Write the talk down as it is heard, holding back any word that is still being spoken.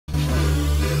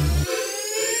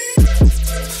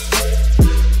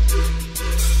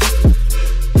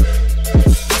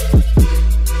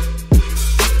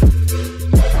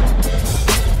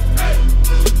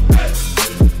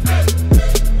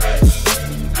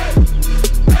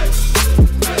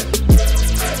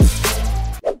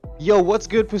Yo, what's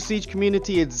good, Prestige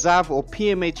community? It's Zav or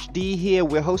PmHD here.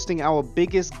 We're hosting our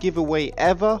biggest giveaway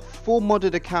ever. 4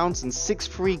 modded accounts and 6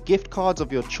 free gift cards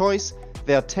of your choice.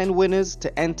 There are 10 winners.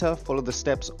 To enter, follow the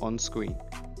steps on screen.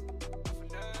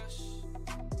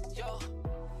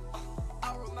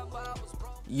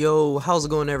 Yo, how's it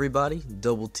going everybody?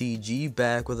 Double TG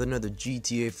back with another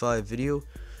GTA 5 video.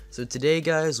 So today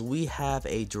guys, we have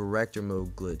a director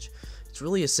mode glitch. It's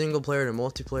really a single player and a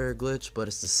multiplayer glitch, but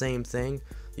it's the same thing.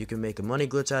 You can make a money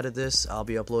glitch out of this. I'll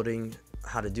be uploading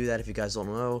how to do that if you guys don't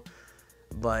know.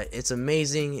 But it's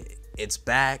amazing. It's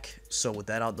back. So with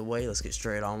that out the way, let's get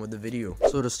straight on with the video.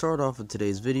 So to start off with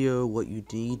today's video, what you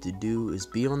need to do is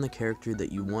be on the character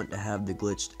that you want to have the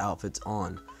glitched outfits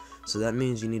on. So that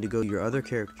means you need to go to your other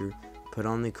character, put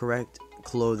on the correct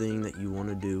clothing that you want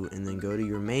to do, and then go to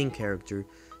your main character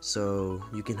so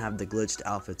you can have the glitched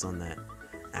outfits on that.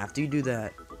 After you do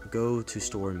that, go to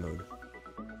story mode.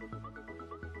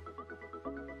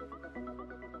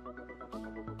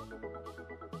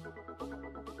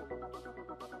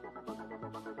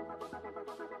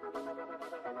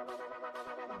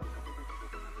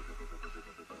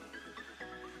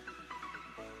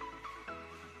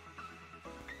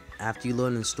 After you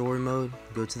load in story mode,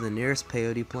 go to the nearest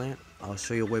peyote plant. I'll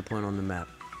show you a waypoint on the map.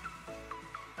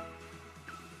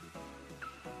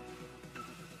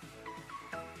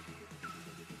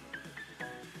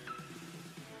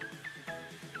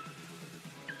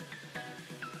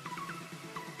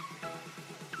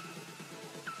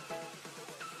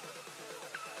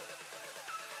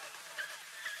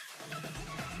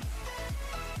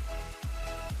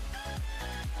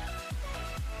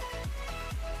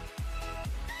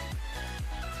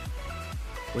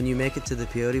 When you make it to the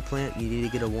peyote plant, you need to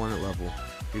get a wanted level.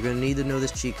 You're going to need to know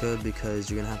this cheat code because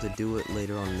you're going to have to do it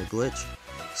later on in the glitch.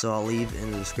 So I'll leave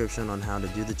in the description on how to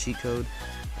do the cheat code.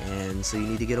 And so you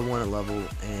need to get a wanted level,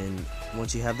 and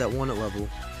once you have that wanted level,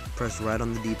 press right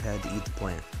on the D-pad to eat the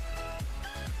plant.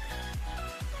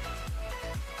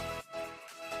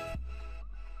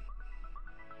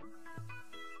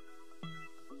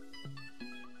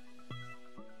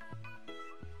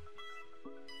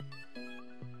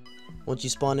 Once you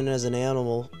spawn in as an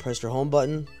animal, press your home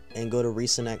button and go to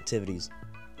recent activities.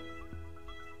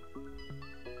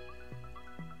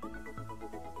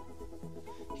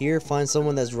 Here, find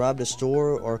someone that's robbed a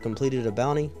store or completed a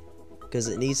bounty, because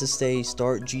it needs to say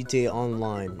Start GTA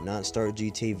Online, not Start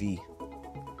GTA V.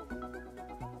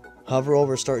 Hover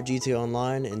over Start GTA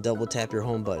Online and double tap your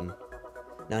home button.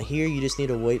 Now here, you just need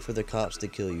to wait for the cops to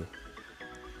kill you.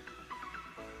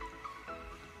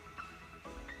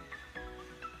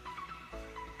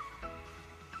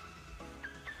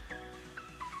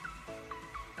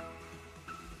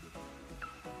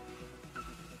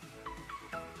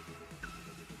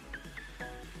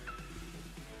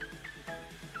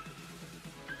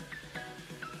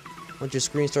 Once your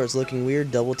screen starts looking weird,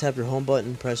 double tap your home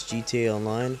button, press GTA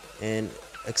Online, and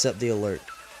accept the alert.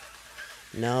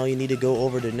 Now you need to go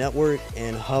over to network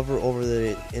and hover over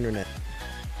the internet.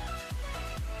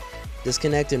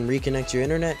 Disconnect and reconnect your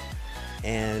internet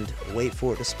and wait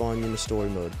for it to spawn you in the story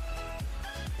mode.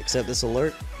 Accept this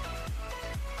alert.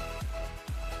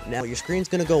 Now your screen's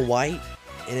gonna go white,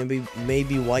 and it may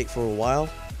be white for a while.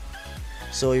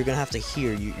 So you're gonna have to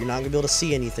hear. You're not gonna be able to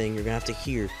see anything. You're gonna have to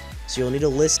hear. So you'll need to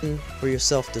listen for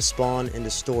yourself to spawn into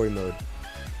story mode.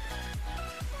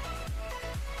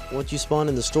 Once you spawn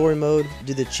in the story mode,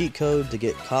 do the cheat code to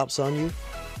get cops on you,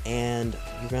 and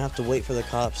you're gonna have to wait for the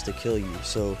cops to kill you.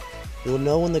 So you'll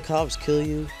know when the cops kill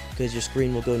you because your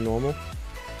screen will go normal.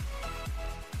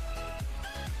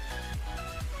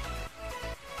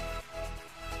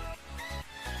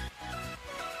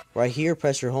 Right here,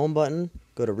 press your home button,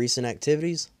 go to recent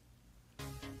activities,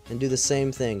 and do the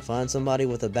same thing. Find somebody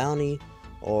with a bounty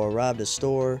or robbed a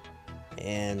store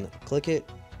and click it,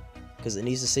 because it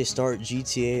needs to say Start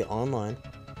GTA Online.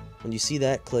 When you see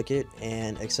that, click it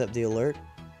and accept the alert.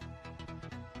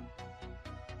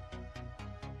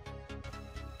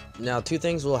 Now, 2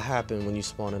 things will happen when you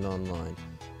spawn in online.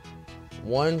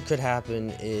 One could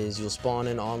happen is you'll spawn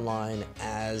in online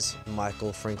as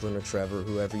Michael, Franklin, or Trevor,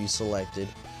 whoever you selected,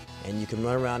 and you can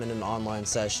run around in an online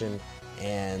session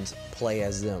and play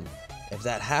as them. If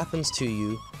that happens to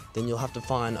you, then you'll have to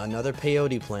find another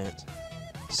peyote plant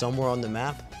somewhere on the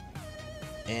map,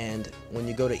 and when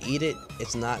you go to eat it,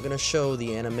 it's not going to show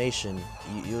the animation.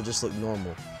 You'll just look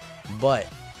normal, but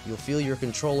you'll feel your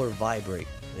controller vibrate,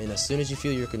 and as soon as you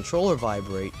feel your controller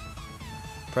vibrate,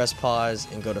 press pause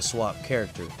and go to swap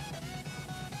character.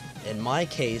 In my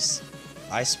case,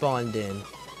 I spawned in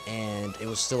and it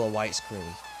was still a white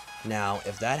screen. Now,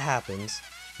 if that happens,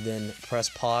 then press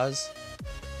pause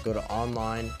go to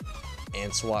online,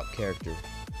 and swap character.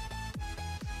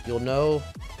 You'll know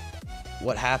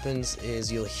what happens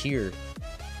is you'll hear,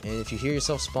 and if you hear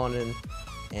yourself spawn in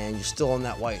and you're still on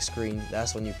that white screen,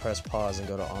 that's when you press pause and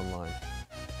go to online.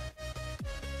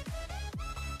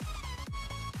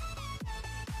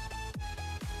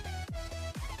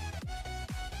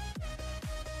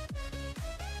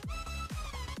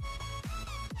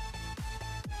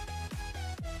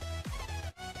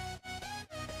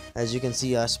 As you can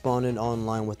see, I spawned in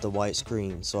online with the white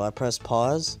screen, so I press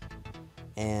pause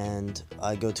and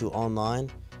I go to online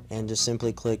and just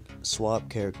simply click swap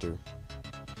character.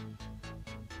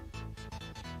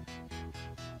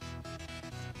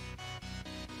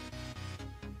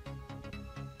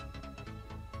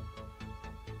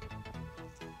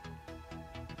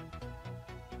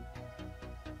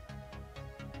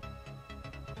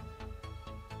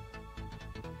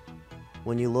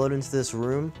 When you load into this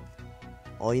room,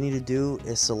 all you need to do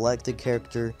is select a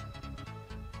character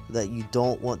that you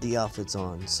don't want the outfits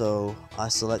on. So I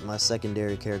select my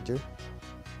secondary character.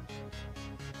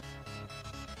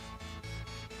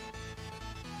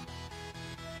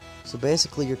 So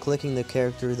basically you're clicking the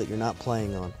character that you're not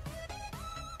playing on.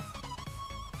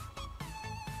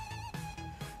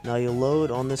 Now you'll load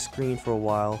on this screen for a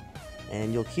while,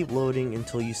 and you'll keep loading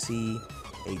until you see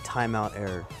a timeout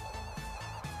error.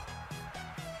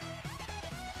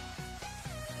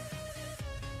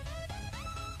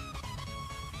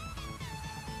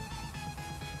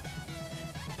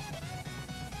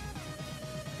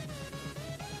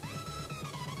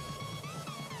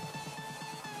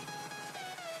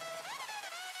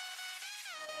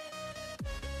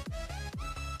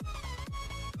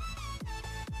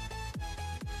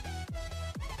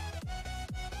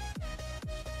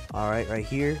 Alright, right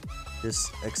here,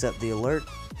 just accept the alert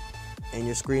and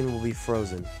your screen will be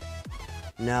frozen.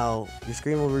 Now, your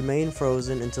screen will remain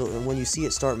frozen until when you see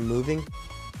it start moving,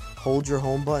 hold your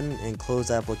home button and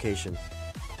close application.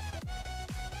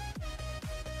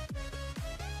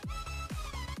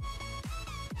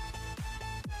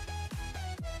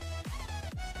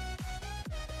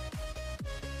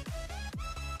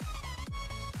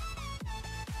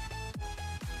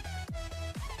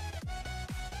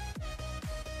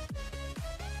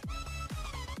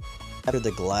 After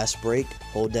the glass break,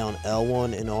 hold down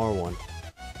L1 and R1.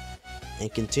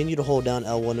 And continue to hold down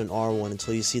L1 and R1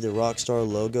 until you see the Rockstar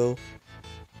logo.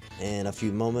 And a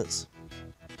few moments.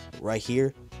 Right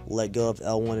here, let go of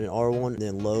L1 and R1,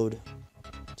 then load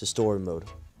to story mode.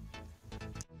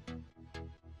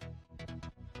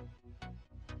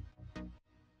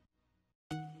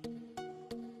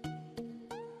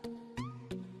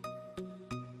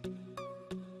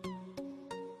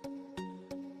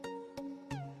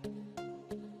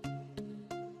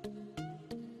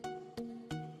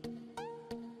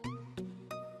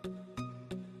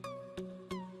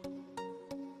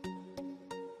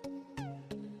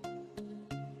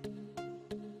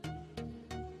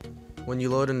 When you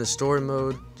load into story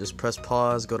mode, just press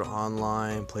pause, go to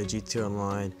online, play GTA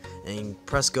Online, and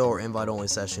press go or invite only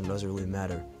session, doesn't really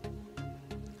matter.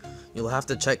 You'll have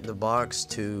to check the box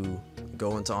to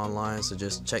go into online, so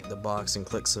just check the box and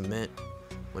click submit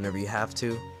whenever you have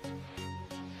to.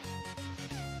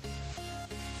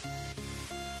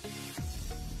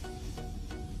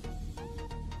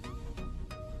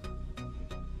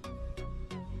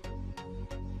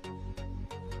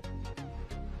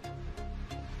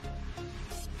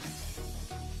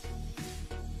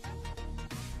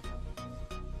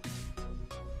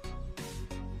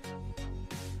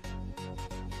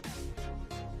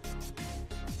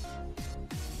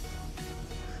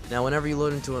 Now whenever you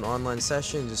load into an online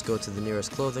session, just go to the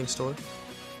nearest clothing store.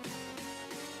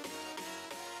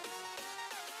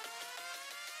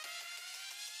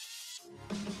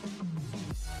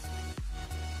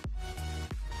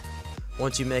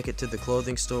 Once you make it to the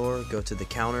clothing store, go to the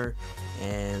counter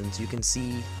and you can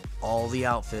see all the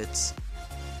outfits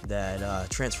that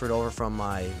transferred over from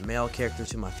my male character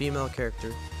to my female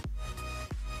character.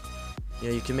 You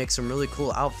know, you can make some really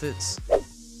cool outfits.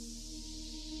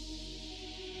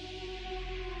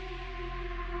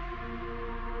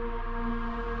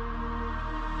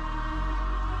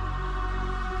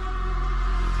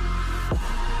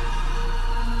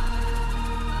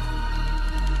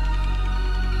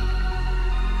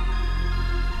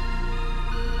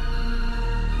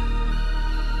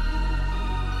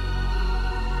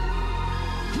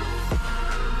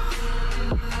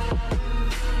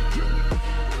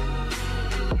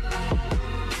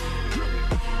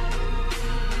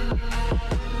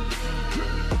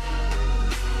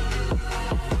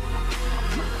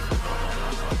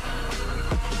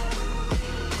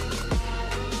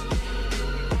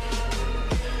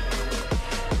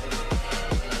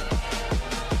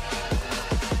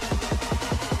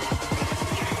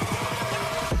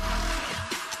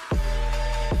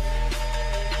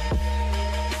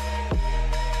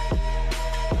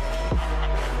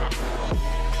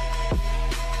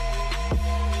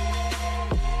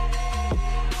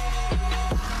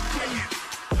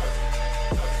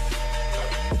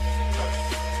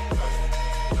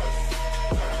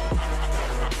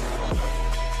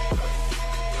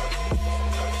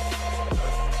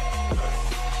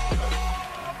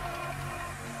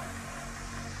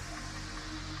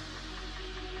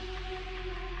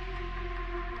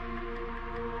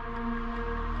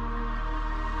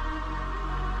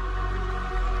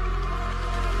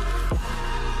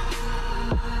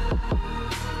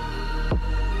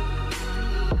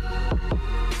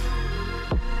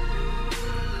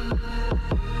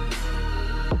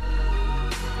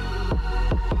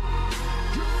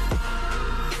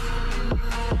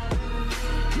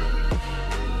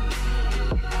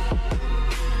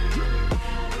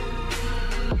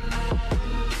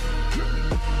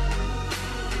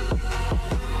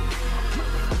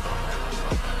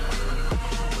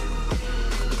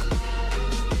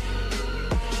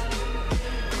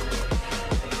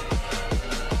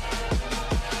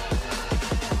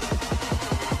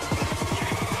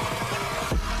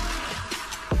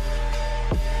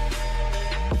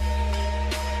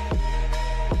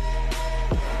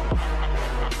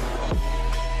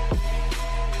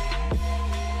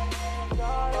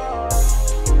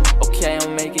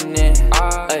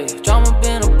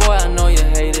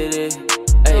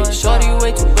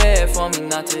 for me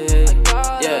not to hit.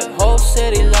 Yeah, whole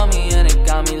city love me and it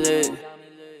got me lit.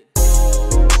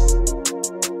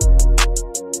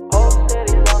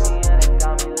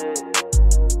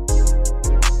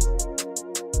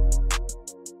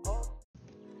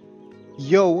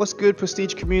 Yo, what's good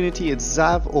Prestige community? It's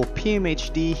Zav or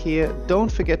PmHD here.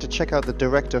 Don't forget to check out the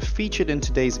director featured in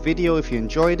today's video if you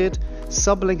enjoyed it.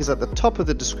 Sublink is at the top of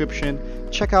the description.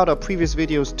 Check out our previous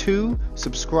videos too.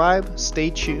 Subscribe, stay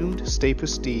tuned, stay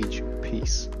Prestige.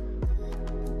 Peace.